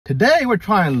Today we're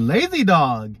trying Lazy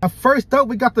Dog. First up,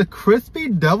 we got the crispy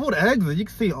deviled eggs that you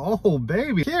can see. Oh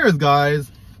baby, cheers guys.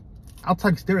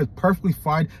 Outside exterior is perfectly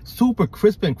fried, super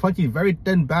crispy and crunchy, very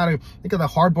thin batter. You got that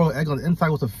hard-boiled egg on the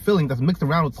inside with a filling that's mixed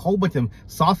around with a whole bunch of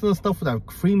sauces and stuff for that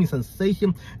creamy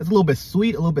sensation. It's a little bit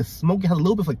sweet, a little bit smoky, has a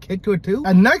little bit of a kick to it too.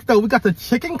 And next though, we got the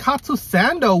chicken katsu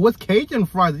sando with Cajun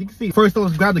fries. You can see, first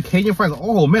let's grab the Cajun fries.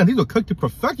 Oh man, these are cooked to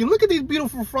perfection. Look at these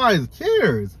beautiful fries.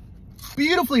 Cheers.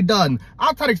 Beautifully done.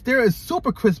 Outside exterior is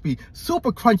super crispy,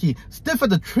 super crunchy, stiff as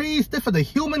the tree, stiff as the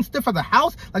human, stiff as the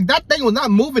house. Like that thing was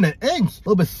not moving an inch. A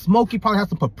little bit smoky, probably has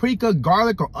some paprika,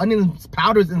 garlic, or onion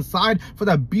powders inside for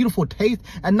that beautiful taste.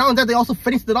 And not only that, they also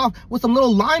finished it off with some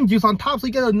little lime juice on top, so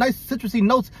you get a nice citrusy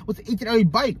notes with each and every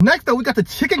bite. Next though, we got the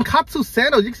chicken katsu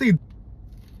sando. You can see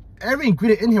every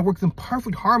ingredient in here works in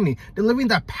perfect harmony, delivering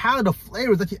that palette of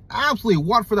flavors that you absolutely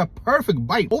want for that perfect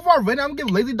bite. Overall rating, I'm gonna give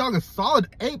Lazy Dog a solid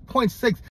 8.6.